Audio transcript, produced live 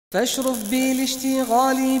فاشرف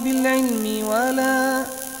بالاشتغال بالعلم ولا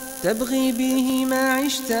تبغي به ما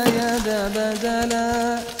عشت يا ذا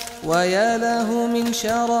بدلا ويا له من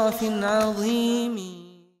شرف عظيم.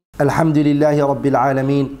 الحمد لله رب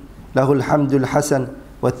العالمين، له الحمد الحسن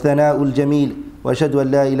والثناء الجميل، وأشهد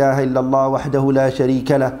أن لا إله إلا الله وحده لا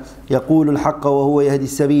شريك له يقول الحق وهو يهدي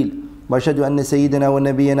السبيل، وأشهد أن سيدنا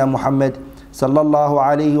ونبينا محمد صلى الله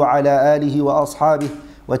عليه وعلى آله وأصحابه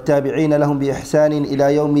والتابعين لهم بإحسان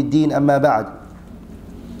إلى يوم الدين. أما بعد،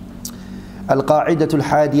 القاعدة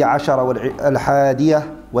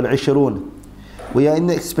الحادية والعشرون. We are in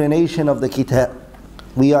the explanation of the kitab.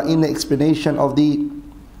 We are in the explanation of the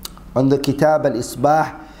kitab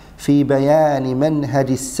الإصباح في بيان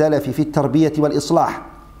منهج السلف في التربية والإصلاح,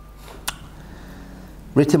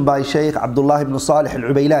 written by Shaykh Abdullah ibn Salih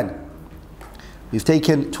al-Ubaylan. We've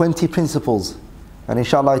taken 20 principles, and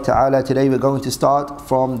inshallah ta'ala today we're going to start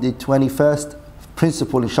from the 21st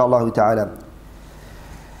principle inshallah ta'ala.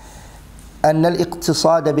 أن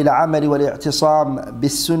الاقتصاد بالعمل والاعتصام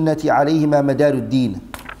بالسنة عليهما مدار الدين.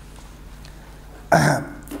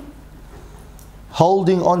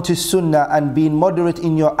 Holding on to sunnah and being moderate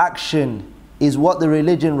in your action is what the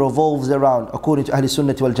religion revolves around, according to Ahl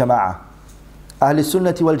Sunnah wal Jama'ah. Ahl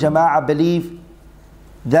Sunnah wal Jama'ah believe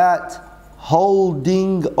that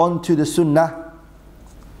holding on to the sunnah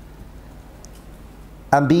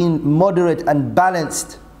and being moderate and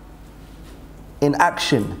balanced in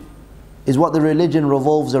action is what the religion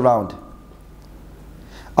revolves around.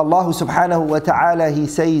 Allah subhanahu wa ta'ala, He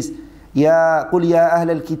says, قُلْ يَا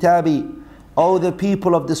أَهْلَ الْكِتَابِ, O the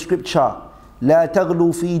people of the scripture, لَا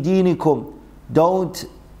تَغْلُوا فِي دِينِكُمْ, don't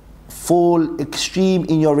fall extreme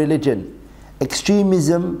in your religion.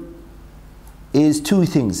 Extremism is two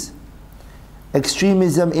things: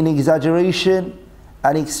 extremism in exaggeration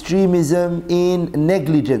and extremism in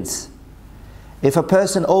negligence. If a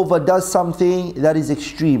person overdoes something, that is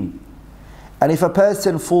extreme. And if a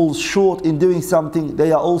person falls short in doing something,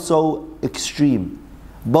 they are also extreme.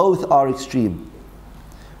 Both are extreme.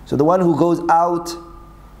 So the one who goes out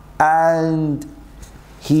and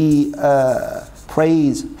he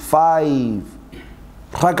prays 5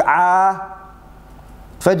 rak'ah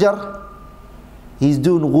fajr, he's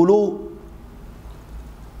doing ghulu.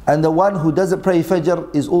 And the one who doesn't pray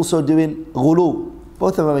fajr is also doing ghulu.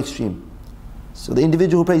 Both of them are extreme. So the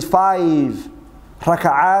individual who prays 5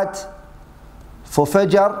 rak'at for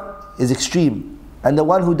fajr is extreme, and the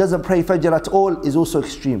one who doesn't pray fajr at all is also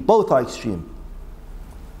extreme. Both are extreme.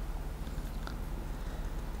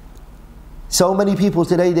 So many people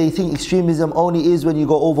today, they think extremism only is when you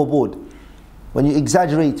go overboard, when you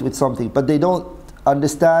exaggerate with something, but they don't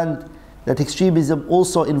understand that extremism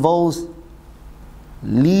also involves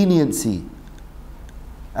leniency,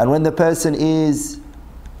 and when the person is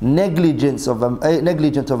negligent of a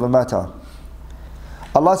matter.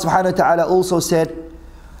 Allah subhanahu wa ta'ala also said,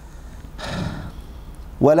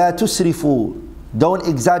 وَلَا تُسْرِفُوا, don't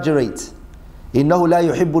exaggerate. إِنَّهُ لَا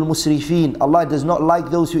يُحِبُّ الْمُسْرِفِينَ, Allah does not like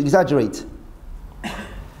those who exaggerate.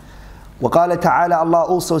 وَقَالَ تَعَالَى, Allah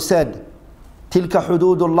also said, تِلْكَ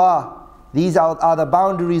حُدُودُ اللَّهِ, these are the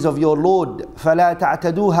boundaries of your Lord. فَلَا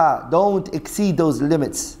تَعْتَدُوهَا, don't exceed those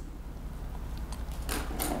limits.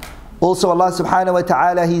 Also Allah subhanahu wa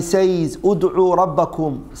ta'ala, He says, أُدْعُوا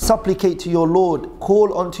رَبَّكُمْ, supplicate to your Lord,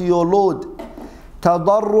 call unto your Lord,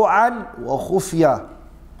 تَضَرُّعًا وَخُفْيًا,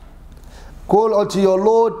 call unto your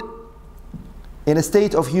Lord in a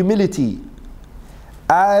state of humility,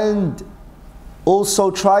 and also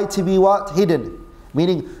try to be what? Hidden.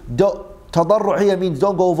 Meaning, tadarru' here means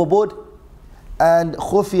don't go overboard, and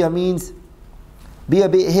khufya means be a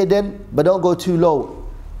bit hidden but don't go too low.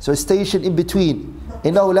 So station in between.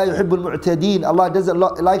 إِنَّهُ لَا يُحِبُّ الْمُعْتَدِينَ, Allah doesn't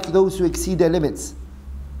like those who exceed their limits.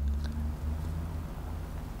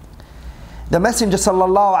 The Messenger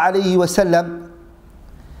sallallahu alayhi wa sallam,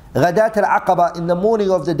 Ghadat al-Aqaba, in the morning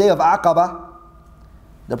of the day of Aqaba,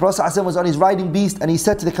 the Prophet ﷺ was on his riding beast, and he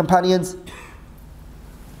said to the companions,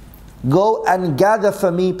 go and gather for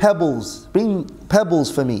me pebbles, bring pebbles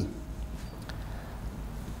for me.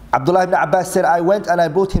 Abdullah ibn Abbas said, I went and I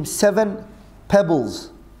brought him 7 pebbles.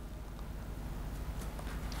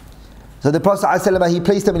 So the Prophet ﷺ, he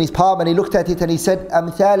placed them in his palm and he looked at it and he said,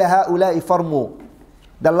 أَمْثَالَ هَؤُلَاءِ فَرْمُوا,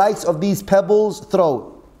 the likes of these pebbles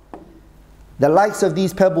throw. The likes of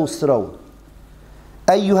these pebbles throw.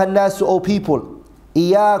 أَيُّهَا النَّاسُ, O people,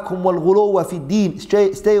 إِيَّاكُمْ وَالْغُلُوَّ فِي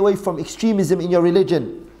الدِّينِ, stay away from extremism in your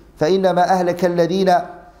religion. فَإِنَّمَا أَهْلَكَ الَّذِينَ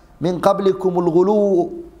مِنْ قَبْلِكُمُ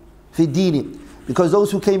الْغُلُوُّ فِي الدِّينِ, because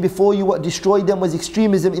those who came before you, what destroyed them was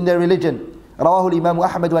extremism in their religion. رواه الإمام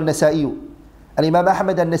أحمد والنسائي. And Imam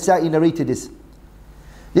Ahmad and Nasa'i narrated this.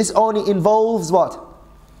 This only involves what?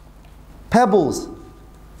 Pebbles.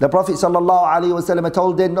 The Prophet ﷺ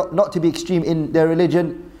told them not to be extreme in their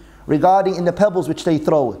religion regarding in the pebbles which they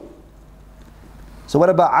throw. So what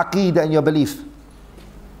about aqeedah and your belief?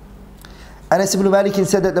 Anas ibn Malik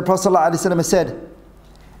said that the Prophet ﷺ said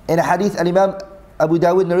in a hadith Al-Imam Abu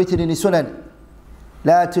Dawud narrated in his Sunan,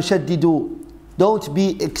 لا تشددوا, don't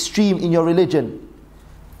be extreme in your religion,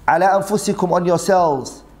 على أنفسكم, on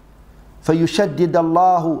yourselves, فيشدد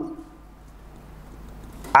الله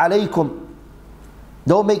عليكم,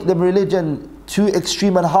 don't make the religion too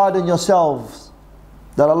extreme and hard on yourselves,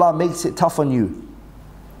 that Allah makes it tough on you.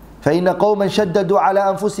 فإن قوما شددوا على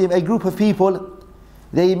أنفسهم, a group of people,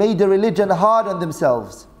 they made the religion hard on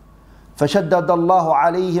themselves. فشدد الله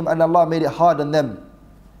عليهم, and Allah made it hard on them.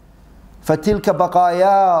 فتلك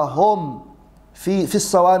بقاياهم في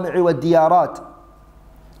الصوامع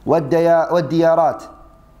والديارات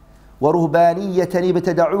ورهبانية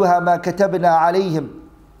ابتدعوها ما كتبنا عليهم.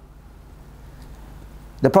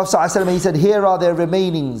 The Prophet ﷺ, he said, here are their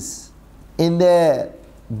remainings in their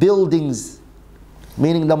buildings,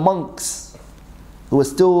 meaning the monks who are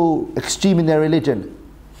still extreme in their religion.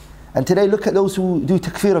 And today look at those who do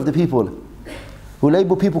takfir of the people, who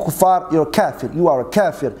label people kuffar, you're a kafir, you are a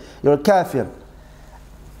kafir, you're a kafir.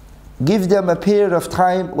 Give them a period of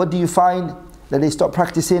time, what do you find? That they stop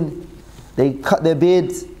practicing, they cut their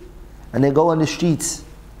beards, and they go on the streets.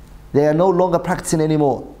 They are no longer practicing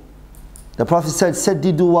anymore. The Prophet said,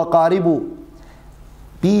 Saddidu wa qaribu,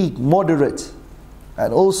 be moderate,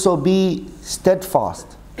 and also be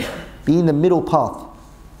steadfast, be in the middle path.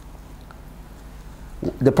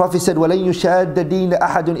 The Prophet said, وَلَنْ يُشَادَّ دِينَ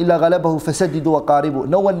أَحَدٌ إِلَّا غَلَبَهُ فَسَدِّدُوا وَقَارِبُوا.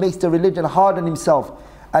 No one makes the religion hard on himself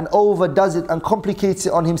and overdoes it and complicates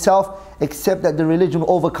it on himself, except that the religion will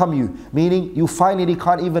overcome you. Meaning, you finally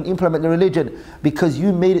can't even implement the religion because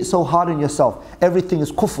you made it so hard on yourself. Everything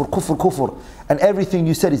is kufr, kufr, kufr. And everything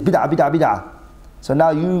you said is bid'ah, bid'ah, bid'ah. So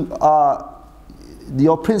now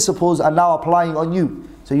your principles are now applying on you.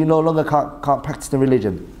 So you no longer can't practice the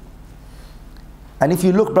religion. And if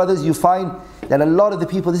you look, brothers, you find that a lot of the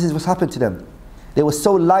people, this is what's happened to them. They were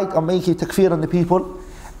so light on making takfir on the people,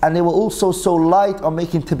 and they were also so light on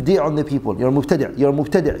making tabdi' on the people. You're a mubtadi', you're a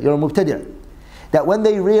mubtadi', you're a mubtadi'. That when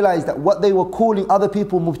they realized that what they were calling other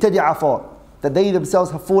people mubtadi'ah for, that they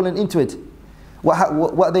themselves have fallen into it, what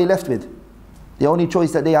are they left with? The only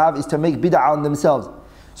choice that they have is to make bid'ah on themselves.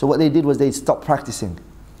 So what they did was they stopped practicing.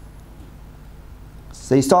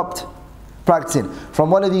 They stopped practicing. From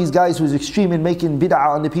one of these guys who was extreme in making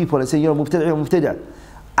bid'ah on the people and saying, you're a mubtadi', you're a mubtadi'.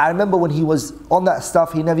 I remember when he was on that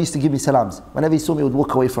stuff, he never used to give me salams. Whenever he saw me, he would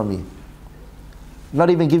walk away from me. Not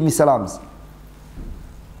even give me salams.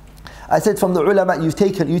 I said, from the ulama you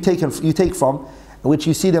take from, which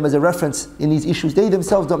you see them as a reference in these issues, they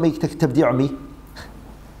themselves don't make tabdi' on me.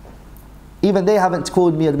 Even they haven't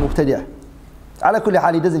called me a mubtadi'. Ala kulli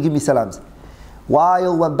hal, he doesn't give me salams.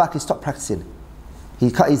 While went back, he stopped practicing. He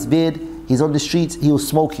cut his beard, he's on the streets, he was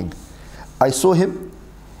smoking. I saw him,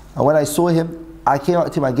 and when I saw him, I came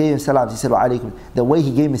up to him, I gave him salams. He said, wa alaikum. The way he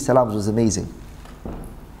gave me salams was amazing.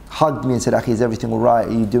 Hugged me and said, Akhi, is everything alright?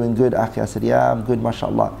 Are you doing good, Akhi? I said, yeah, I'm good,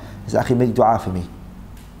 mashallah. He said, Akhi, make dua for me.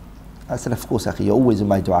 I said, of course, Akhi, you're always in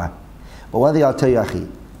my dua. But one thing I'll tell you, Akhi,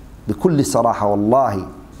 بكل صراحة,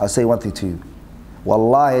 wallahi, I'll say one thing to you.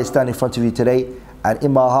 Wallahi, I stand in front of you today, and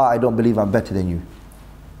in my heart, I don't believe I'm better than you.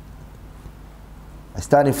 I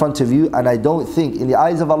stand in front of you, and I don't think, in the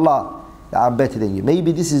eyes of Allah, that I'm better than you.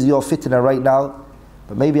 Maybe this is your fitna right now,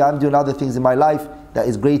 but maybe I'm doing other things in my life that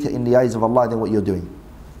is greater in the eyes of Allah than what you're doing.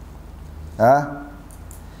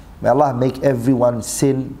 May Allah make everyone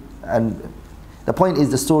sin. And the point is,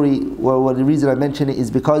 the story, well, the reason I mention it is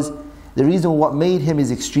because the reason what made him is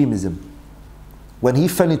extremism. When he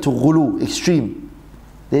fell into ghulu, extreme,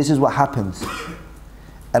 this is what happens.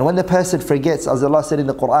 And when the person forgets, as Allah said in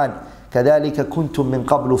the Quran, كَذَلِكَ كُنْتُم مِّن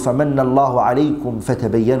قَبْلُ فَمَنَّ اللَّهُ عَلَيْكُمْ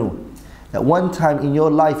فَتَبَيَّنُوا. That one time in your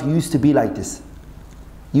life you used to be like this.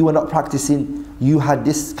 You were not practicing, you had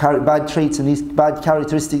this bad traits and these bad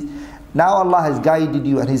characteristics. Now Allah has guided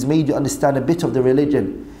you and He's made you understand a bit of the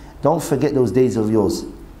religion. Don't forget those days of yours.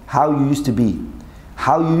 How you used to be.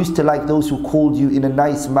 How you used to like those who called you in a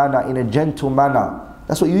nice manner, in a gentle manner.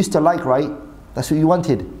 That's what you used to like, right? That's what you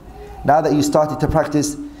wanted. Now that you started to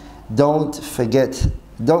practice, don't forget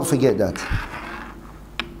that.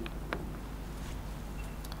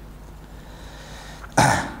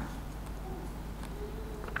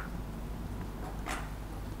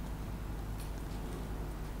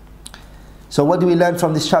 So what do we learn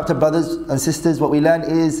from this chapter, brothers and sisters? What we learn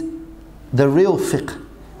is the real fiqh,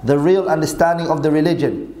 the real understanding of the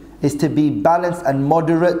religion is to be balanced and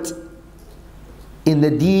moderate in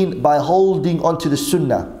the deen by holding on to the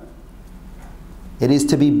sunnah. It is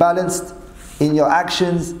to be balanced in your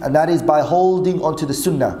actions, and that is by holding onto the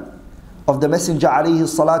sunnah of the Messenger alayhi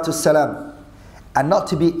salatu salam, and not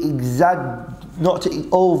to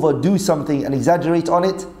overdo something and exaggerate on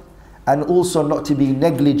it, and also not to be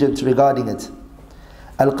negligent regarding it.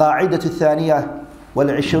 Al-Qa'idatu Thaniyah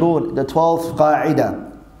wal-Ishrun, the 12th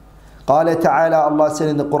Qa'ida. Qala Ta'ala, Allah said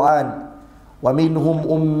in the Quran, وَمِنْهُمْ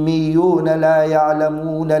أُمِّيُّونَ لَا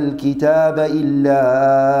يَعْلَمُونَ الْكِتَابَ إِلَّا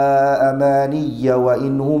أَمَانِيَّ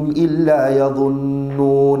وَإِنْهُمْ إِلَّا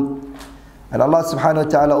يَظُنُّونَ. And Allah subhanahu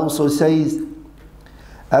wa ta'ala also says,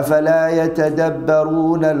 أَفَلَا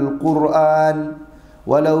يَتَدَبَّرُونَ الْقُرْآنَ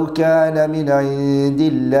وَلَوْ كَانَ مِنْ عِنْدِ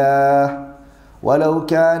اللَّهِ وَلَوْ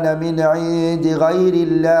كَانَ مِنْ عِنْدِ غَيْرِ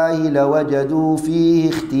اللَّهِ لَوَجَدُوا فِيهِ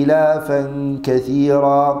اخْتِلَافًا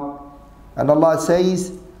كَثِيرًا. And Allah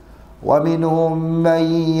says, وَمِنْهُمْ مَنْ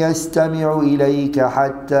يَسْتَمِعُ إِلَيْكَ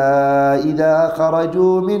حَتَّى إِذَا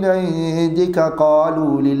خَرَجُوا مِنْ عِنْدِكَ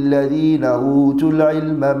قَالُوا لِلَّذِينَ أُوتُوا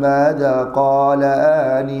الْعِلْمَ مَاذَا قَالَ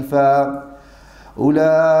آنِفًا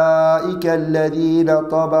أُولَئِكَ الَّذِينَ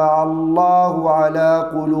طَبَعَ اللَّهُ عَلَى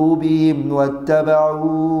قُلُوبِهِمْ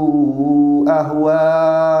وَاتَّبَعُوا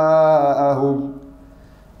أَهْوَاءَهُمْ.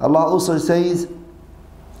 Allah also says,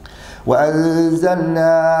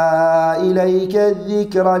 وَأَنزَلْنَا إِلَيْكَ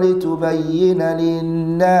الذِّكْرَ لِتُبَيِّنَ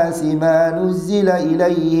لِلنَّاسِ مَا نُزِّلَ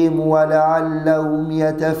إِلَيْهِمْ وَلَعَلَّهُمْ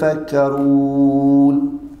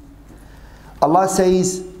يَتَفَكَّرُونَ. Allah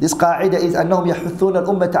says, this qa'idah is أَنَّهُمْ يَحُثُّونَ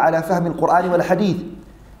الْأُمَّةَ عَلَى فَهْمِ الْقُرْآنِ وَالْحَدِيثِ,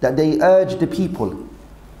 that they urge the people.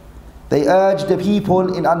 They urge the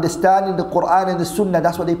people in understanding the Qur'an and the Sunnah.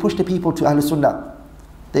 That's what they push the people to, Ahlul Sunnah.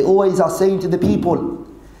 They always are saying to the people,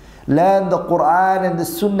 learn the Qur'an and the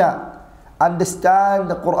Sunnah. Understand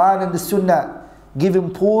the Qur'an and the Sunnah. Give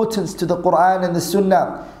importance to the Qur'an and the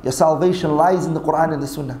Sunnah. Your salvation lies in the Qur'an and the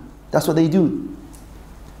Sunnah. That's what they do.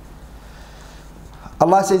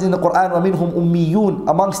 Allah says in the Qur'an, وَمِنْهُمْ أُمِّيُّونَ.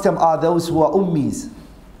 Amongst them are those who are ummis.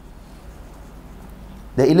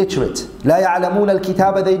 They're illiterate. لَا يَعْلَمُونَ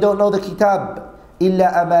الْكِتَابَ. They don't know the kitab.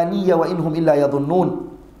 إِلَّا أَمَانِيَّ وَإِنْهُمْ إِلَّا يَظُنُّونَ.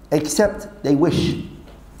 Except they wish.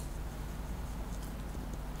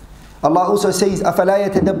 Allah also says, أَفَلَا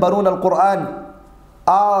يَتَدَبَّرُونَ الْقُرْآنِ.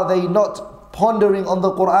 Are they not pondering on the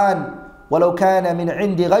Qur'an? وَلَوْ كَانَ مِنْ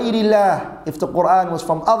عِنْدِ غَيْرِ اللَّهِ. If the Qur'an was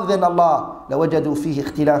from other than Allah, لَوَجَدُوا فِيهِ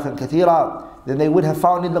اخْتِلَافًا كَثِيرًا. Then they would have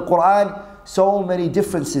found in the Qur'an so many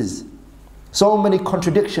differences, so many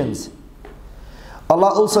contradictions.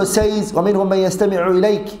 Allah also says, وَمِنْهُمْ مَنْ يَسْتَمِعُ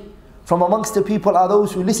إِلَيْكَ. From amongst the people are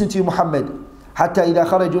those who listen to you, Muhammad. حَتَّى إِذَا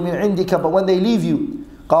خَرَجُوا مِنْ عِنْدِكَ. But when they leave you,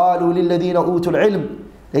 قَالُوا لِلَّذِينَ أُوتُوا الْعِلْمِ.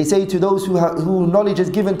 They say to those who knowledge is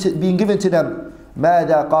being given to them,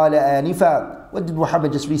 مَاذَا قَالَ آنِفًا. What did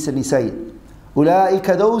Muhammad just recently say?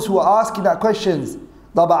 أُولَٰئِكَ. Those who are asking that questions,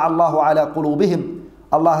 طَبَعَ اللَّهُ عَلَى قُلُوبِهِمْ.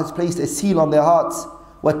 Allah has placed a seal on their hearts.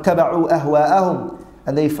 وَاتَّبَعُوا أَهْوَاءَهُمْ.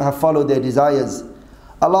 And they have followed their desires.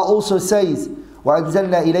 Allah also says,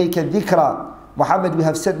 وَأَنزَلْنَا إِلَيْكَ الذِّكْرَ. Muhammad, we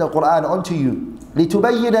have sent the Qur'an onto you.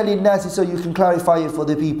 لِتُبَيِّنَ لِلنَّاسِ. So you can clarify it for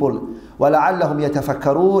the people. وَلَعَلَّهُمْ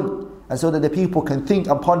يَتَفَكَّرُونَ. And so that the people can think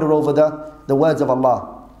and ponder over the words of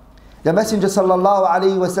Allah. The Messenger sallallahu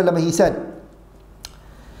alayhi wa sallam, he said,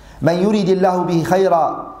 مَنْ يُرِيدِ اللَّهُ بِهِ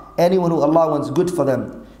خَيْرًا. Anyone who Allah wants good for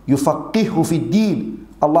them, يُفَقِّهُ فِي الدِّينِ.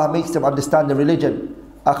 Allah makes them understand the religion.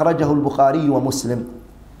 أَخْرَجَهُ الْبُخَارِيُّ وَمُسْلِمٌ.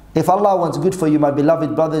 If Allah wants good for you, my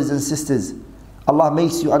beloved brothers and sisters, Allah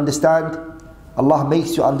makes you understand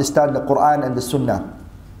the Qur'an and the Sunnah.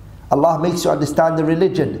 Allah makes you understand the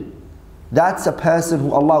religion. That's a person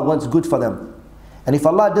who Allah wants good for them. And if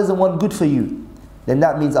Allah doesn't want good for you, then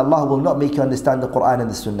that means Allah will not make you understand the Qur'an and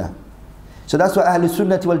the Sunnah. So that's why Ahlul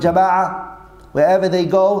Sunnah wal Jama'ah, wherever they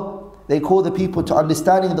go, they call the people to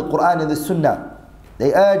understanding the Qur'an and the Sunnah.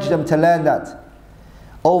 They urge them to learn that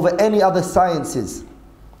over any other sciences.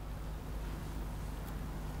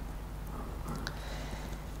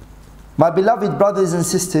 My beloved brothers and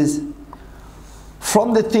sisters,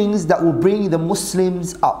 from the things that will bring the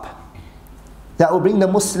Muslims up, that will bring the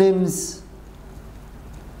Muslims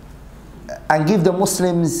and give the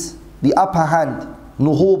Muslims the upper hand,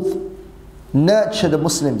 nuhub, nurture the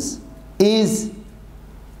Muslims, is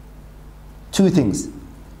two things.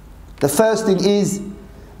 The first thing is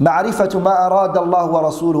ma'rifatu ma arada Allah wa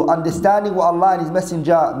rasuluhu, understanding what Allah and His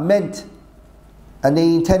Messenger meant and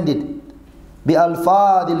they intended. Bi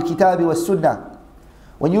alfadil kitabi was sunnah.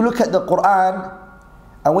 When you look at the Quran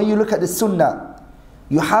and when you look at the Sunnah,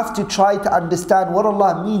 you have to try to understand what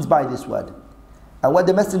Allah means by this word and what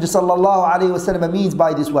the Messenger sallallahu alaihi wasallam means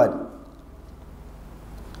by this word,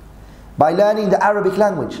 by learning the Arabic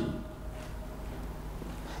language.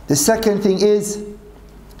 The second thing is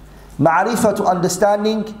ma'rifatu,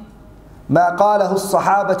 understanding ما قاله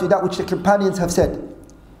الصحابة, that which the companions have said.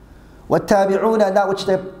 والتابعون, that which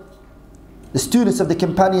the students of the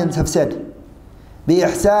companions have said.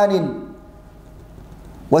 بإحسان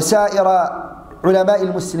وسائر علماء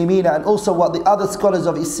المسلمين, and also what the other scholars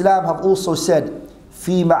of Islam have also said.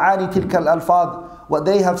 في معاني تلك الألفاظ, what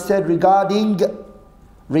they have said regarding the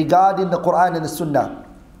Quran and the Sunnah.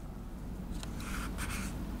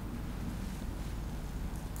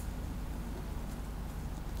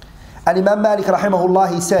 And Imam Malik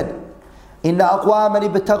rahimahullah, he said, إن أقواما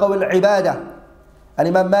ابتغوا العبادة. And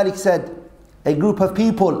Imam Malik said, a group of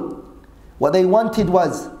people, what they wanted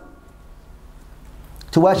was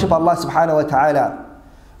to worship Allah subhanahu wa ta'ala.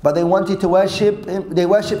 But they wanted to worship him, they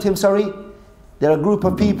worshipped him, sorry. They're a group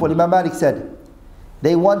of people, Imam Malik said,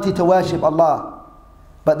 they wanted to worship Allah,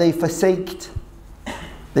 but they forsaked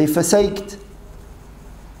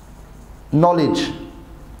knowledge.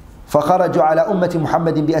 فَخَرَجُوا عَلَى أُمَّةِ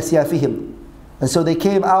مُحَمَّدٍ بِأَسْيَافِهِمْ. And so they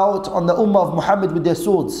came out on the Ummah of Muhammad with their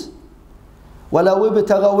swords. وَلَوْ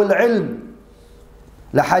ابْتَغَوُا الْعِلْمِ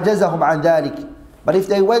لَحَجَزَهُمْ عَنْ ذَلِكَ. But if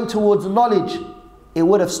they went towards knowledge, it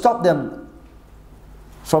would have stopped them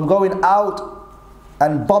from going out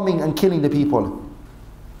and bombing and killing the people.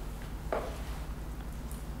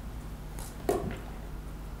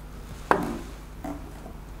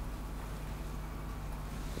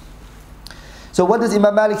 So what does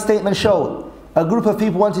Imam Malik's statement show? A group of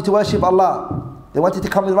people wanted to worship Allah. They wanted to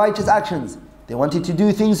come with righteous actions. They wanted to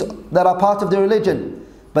do things that are part of their religion.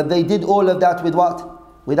 But they did all of that with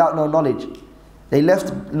what? Without no knowledge. They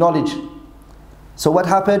left knowledge. So what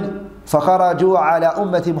happened? فَخَرَجُوا عَلَى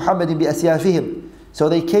أُمَّةِ مُحَمَّدٍ بِأَسْيَافِهِمْ. So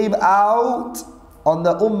they came out on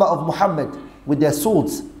the Ummah of Muhammad with their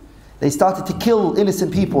swords. They started to kill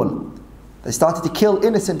innocent people.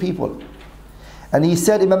 And he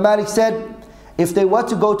said, Imam Malik said, if they were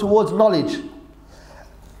to go towards knowledge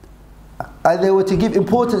and they were to give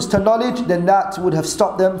importance to knowledge, then that would have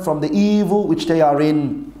stopped them from the evil which they are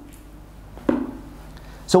in.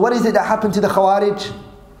 So what is it that happened to the Khawarij?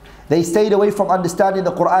 They stayed away from understanding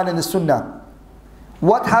the Quran and the Sunnah.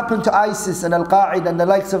 What happened to ISIS and Al-Qaeda and the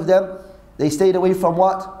likes of them? They stayed away from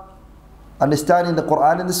what? Understanding the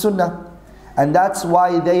Quran and the Sunnah. And that's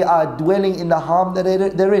why they are dwelling in the harm that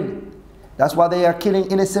they're in. That's why they are killing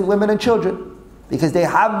innocent women and children, because they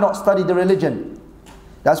have not studied the religion.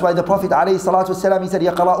 That's why the Prophet ﷺ, he said,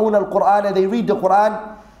 يَقْرَؤُونَ الْقُرْآنَ, they read the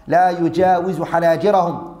Quran, لَا يُجَاوِزُ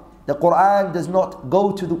حَنَاجِرَهُم. The Quran does not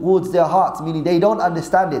go towards their hearts, meaning they don't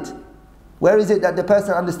understand it. Where is it that the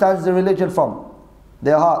person understands the religion from?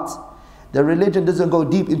 Their hearts. The religion doesn't go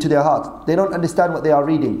deep into their heart. They don't understand what they are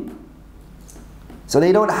reading. So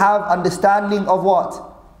they don't have understanding of what?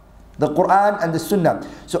 The Quran and the Sunnah.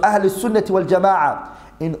 So Ahlul Sunnah wal Jama'ah,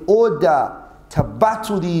 in order to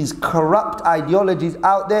battle these corrupt ideologies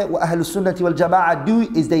out there, what Ahlul Sunnah wal Jama'ah do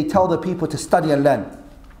is they tell the people to study and learn.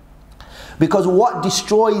 Because what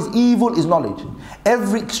destroys evil is knowledge.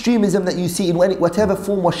 Every extremism that you see in whatever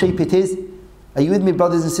form or shape it is, are you with me,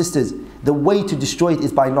 brothers and sisters? The way to destroy it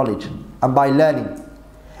is by knowledge and by learning.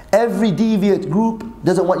 Every deviant group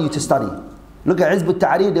doesn't want you to study. Look at Hizb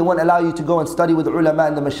al-Tahrir, they won't allow you to go and study with the ulama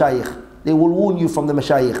and the mashayikh. They will warn you from the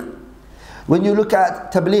mashayikh. When you look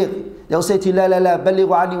at Tabligh, they'll say to you, la la la,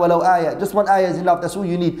 ballighu anni walau ayah. Just one ayah is enough, that's all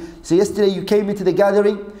you need. So yesterday you came into the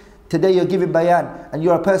gathering, today you're giving bayan, and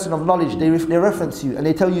you're a person of knowledge. They reference you and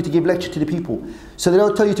they tell you to give lecture to the people. So they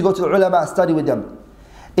don't tell you to go to the ulama and study with them.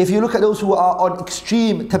 If you look at those who are on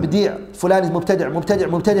extreme tabdi', fulan is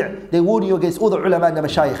mubtadi', they warn you against all the ulama and the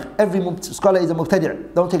mashayikh. Every scholar is a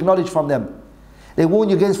mubtadi'. Don't take knowledge from them. They warn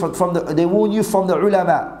you against they warn you from the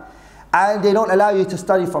ulama, and they don't allow you to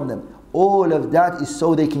study from them. All of that is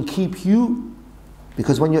so they can keep you,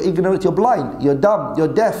 because when you're ignorant, you're blind, you're dumb, you're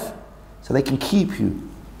deaf, so they can keep you.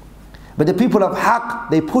 But the people of haqq,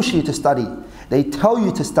 they push you to study. They tell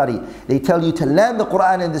you to study. They tell you to learn the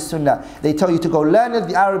Quran and the Sunnah. They tell you to go learn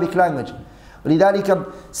the Arabic language.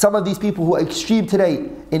 Some of these people who are extreme today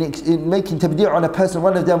in making tabdi' on a person,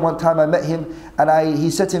 one of them, one time I met him, and he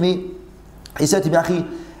said to me, Akhi,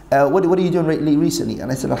 what are you doing recently?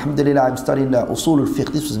 And I said, Alhamdulillah, I'm studying Usul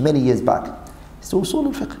al-Fiqh. This was many years back. He said, Usul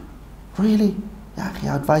al-Fiqh? Really? Ya Akhi,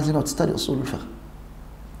 I advise you not to study Usul al-Fiqh.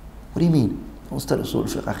 What do you mean? Don't study Usul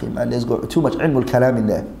al-Fiqh, Akhi, man. There's got too much ilm al-kalam in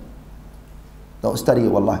there. Don't study it,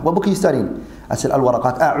 wallahi. What book are you studying? I said,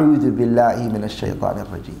 Al-Waraqat. A'udhu billahi min ash-shaytan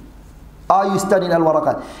al-rajim. Are you studying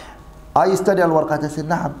Al-Waraqat? Are you studying Al-Waraqat? I said,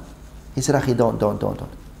 Na'am. He said, Akhi, don't.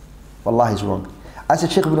 Wallahi, he's wrong. I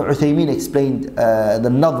said, Shaykh ibn Uthaymeen explained the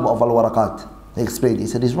nadm of Al-Waraqat. He explained, he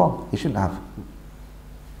said, he's wrong. He shouldn't have.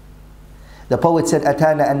 The poet said,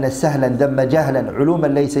 Atana anna sahlan dhamma jahlan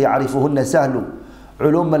uluman laysa ya'rifuhunna sahlu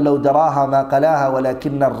علوما لو دراها ما قلاها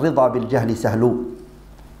ولكن الرضا بالجهل سهل.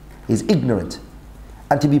 He's ignorant.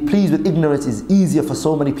 And to be pleased with ignorance is easier for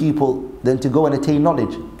so many people than to go and attain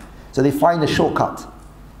knowledge. So they find a shortcut.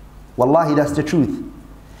 Wallahi, that's the truth.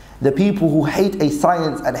 The people who hate a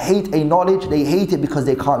science and hate a knowledge, they hate it because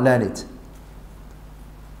they can't learn it.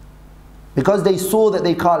 Because they saw that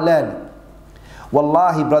they can't learn.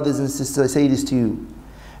 Wallahi, brothers and sisters, I say this to you.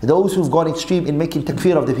 Those who've gone extreme in making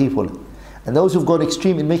takfir of the people, and those who've gone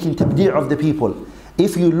extreme in making tabdi' of the people,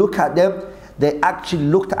 if you look at them, they actually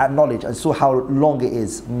looked at knowledge and saw how long it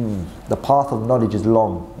is. The path of knowledge is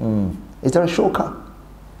long. Is there a shortcut?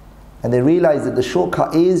 And they realized that the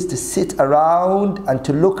shortcut is to sit around and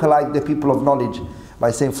to look like the people of knowledge by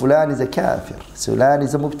saying Fulan is a kafir, Fulan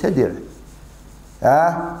is a mubtadi'.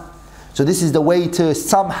 So this is the way to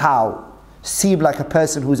somehow seem like a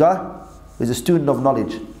person who's a student of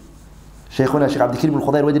knowledge. Shaykhuna Shaykh Abdul Karim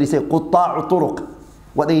al-Khudayr, what did he say? قُطَّاعُ طُرُق.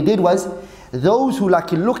 What they did was, those who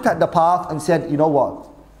looked at the path and said, you know what,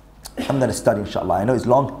 I'm going to study inshallah. I know it's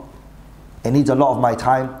long, it needs a lot of my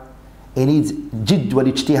time, it needs jidd wal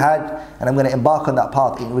ijtihad, and I'm going to embark on that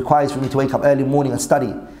path. It requires for me to wake up early morning and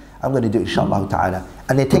study. I'm going to do it inshallah ta'ala.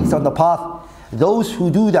 And they take on the path. Those who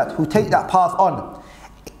do that, who take that path on,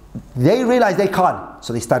 they realize they can't,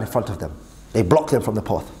 so they stand in front of them. They block them from the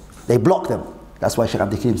path. They block them. That's why Shaykh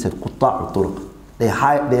Abdul Karim said, قُطَّاعُ الطُّرُقِ.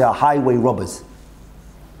 They are highway robbers.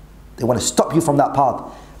 They want to stop you from that path.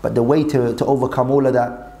 But the way to overcome all of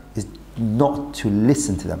that is not to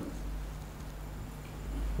listen to them.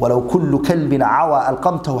 وَلَوْ كُلُّ كَلْبٍ عَوَى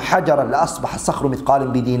أَلْقَمْتَهُ حَجَرًا لَأَصْبَحَ الصَّخْرُ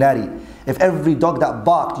مِثْقَالٍ بِدِينَارِ. If every dog that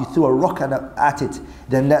barked, you threw a rock at it,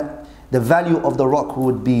 then the value of the rock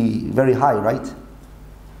would be very high, right?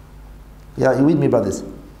 Yeah, you with me, brothers?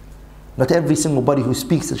 Not every single body who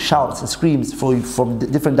speaks and shouts and screams from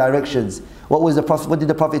different directions. What did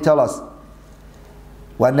the Prophet tell us?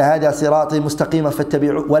 وَأَنَّ هَذَا صِرَاطِي مُسْتَقِيمًا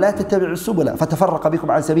فَاتَّبِعُوا وَلَا تَتَّبِعُوا السُّبُلَ فَتَفَرَّقَ بِكُمْ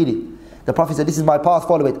عَنْ سَبِيلِهِ. The Prophet said, this is my path,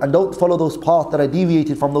 follow it. And don't follow those paths that are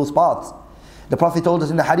deviated from those paths. The Prophet told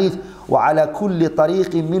us in the hadith, وَعَلَى كُلِّ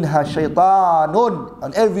طَرِيقٍ مِنْهَا شَيْطَانٌ.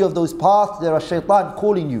 On every of those paths, there are shaitan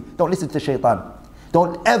calling you. Don't listen to shaitan.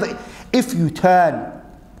 Don't ever, if you turn,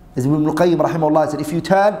 as Ibn Qayyim rahimahullah said, if you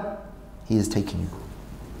turn, he is taking you.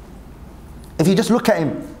 If you just look at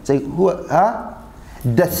him, say,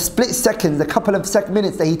 the split seconds, the couple of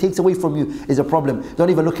minutes that he takes away from you is a problem. Don't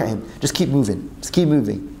even look at him. Just keep moving. Just keep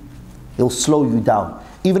moving. He'll slow you down.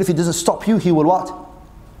 Even if he doesn't stop you, he will what?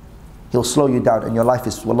 He'll slow you down, and your life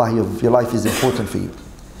is, wallahi, your life is important for you.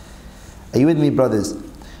 Are you with me, brothers?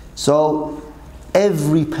 So,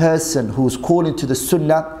 every person who's calling to the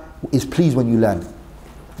sunnah is pleased when you learn.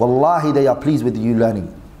 Wallahi, they are pleased with you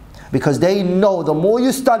learning. Because they know the more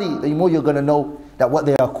you study, the more you're going to know that what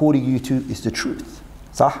they are calling you to is the truth.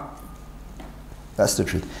 صح? That's the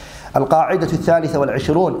truth. القاعدة الثالثة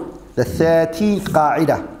والعشرون. The 13th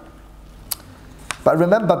قاعدة. But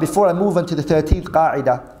remember, before I move on to the 13th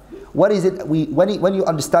قاعدة, what is it when you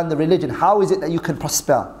understand the religion, how is it that you can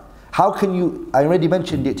prosper? How can you, I already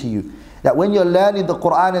mentioned it to you, that when you're learning the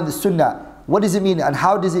Quran and the Sunnah, what does it mean and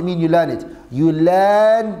how does it mean you learn it? You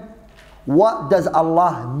learn what does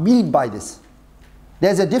Allah mean by this.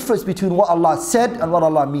 There's a difference between what Allah said and what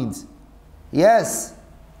Allah means. Yes,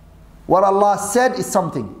 what Allah said is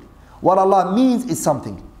something. What Allah means is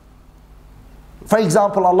something. For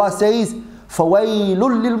example, Allah says, فَوَيْلٌ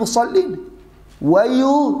لِلْمُصَلِّينَ.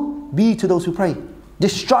 Wail be to those who pray.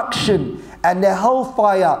 Destruction and the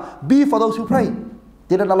hellfire be for those who pray.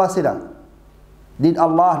 Didn't Allah say that? Did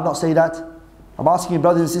Allah not say that? I'm asking you,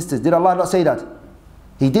 brothers and sisters, did Allah not say that?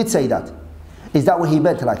 He did say that. Is that what He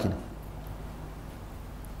meant, lakin?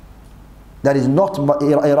 That is not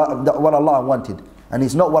what Allah wanted, and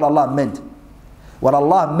it's not what Allah meant. What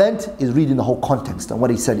Allah meant is reading the whole context and what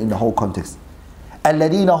He said in the whole context.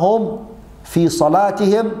 الَّذِينَ هُمْ فِي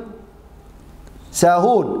صَلَاتِهِمْ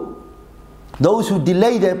سَاهُونَ. Those who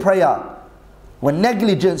delay their prayer, were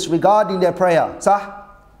negligence regarding their prayer. Sah?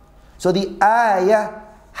 So the ayah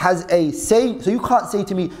has a saying, so you can't say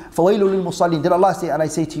to me, فَوَيْلُ لِلْمُصَلِّينَ. Did Allah say it? And I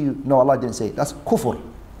say to you, no, Allah didn't say it. That's kufr.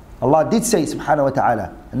 Allah did say subhanahu wa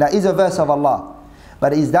ta'ala, and that is a verse of Allah.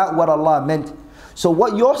 But is that what Allah meant? So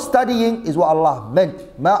what you're studying is what Allah meant.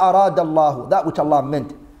 مَا أَرَادَ اللَّهُ. That which Allah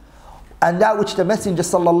meant. And that which the Messenger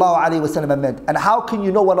sallallahu alayhi wa sallam meant. And how can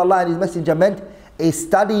you know what Allah and His Messenger meant? Is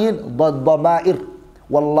studying the dhama'ir.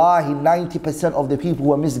 Wallahi, 90% of the people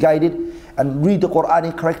who are misguided and read the Quran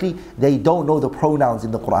incorrectly, they don't know the pronouns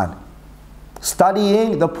in the Quran.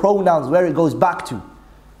 Studying the pronouns, where it goes back to.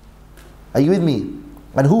 Are you with me?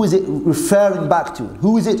 And who is it referring back to?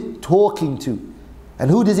 Who is it talking to?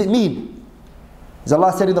 And who does it mean? As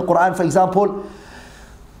Allah said in the Quran, for example,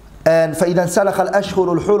 And فإذا انسلخ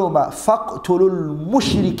الأشهر الحرم فاقتلوا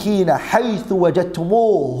المشركين حيث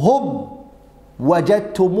وجدتموهم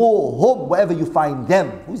wherever you find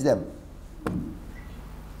them. Who's them?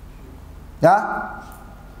 Yeah?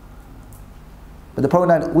 But the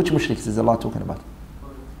pronoun, which mushriks is Allah talking about?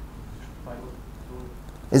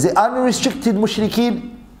 Is it unrestricted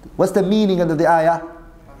mushrikeen? What's the meaning of the ayah?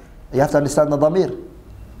 You have to understand the dhamir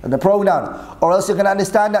and the pronoun, or else you're going to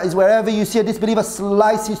understand that is wherever you see a disbeliever,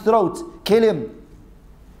 slice his throat, kill him.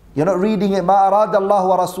 You're not reading it. Ma arada Allah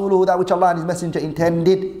wa rasuluhu, that which Allah and His Messenger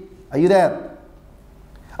intended. Are you there?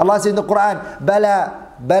 Allah says in the Quran,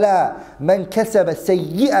 بلى من كسب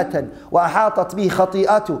سيئة وأحاطت به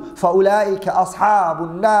خطيئته فأولئك أصحاب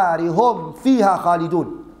النار هم فيها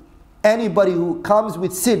خالدون. Anybody who comes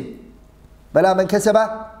with sin, بلى من كسب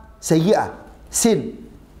سيئة, sin,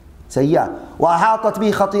 سيئة وأحاطت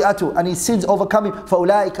به خطيئته, and his sins overcome him,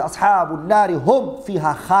 فأولئك أصحاب النار هم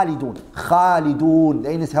فيها خالدون.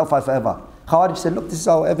 They're in this hellfire forever. Khawarij said, look, this is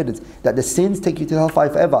our evidence that the sins take you to hellfire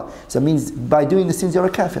forever. So it means by doing the sins you're a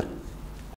kafir.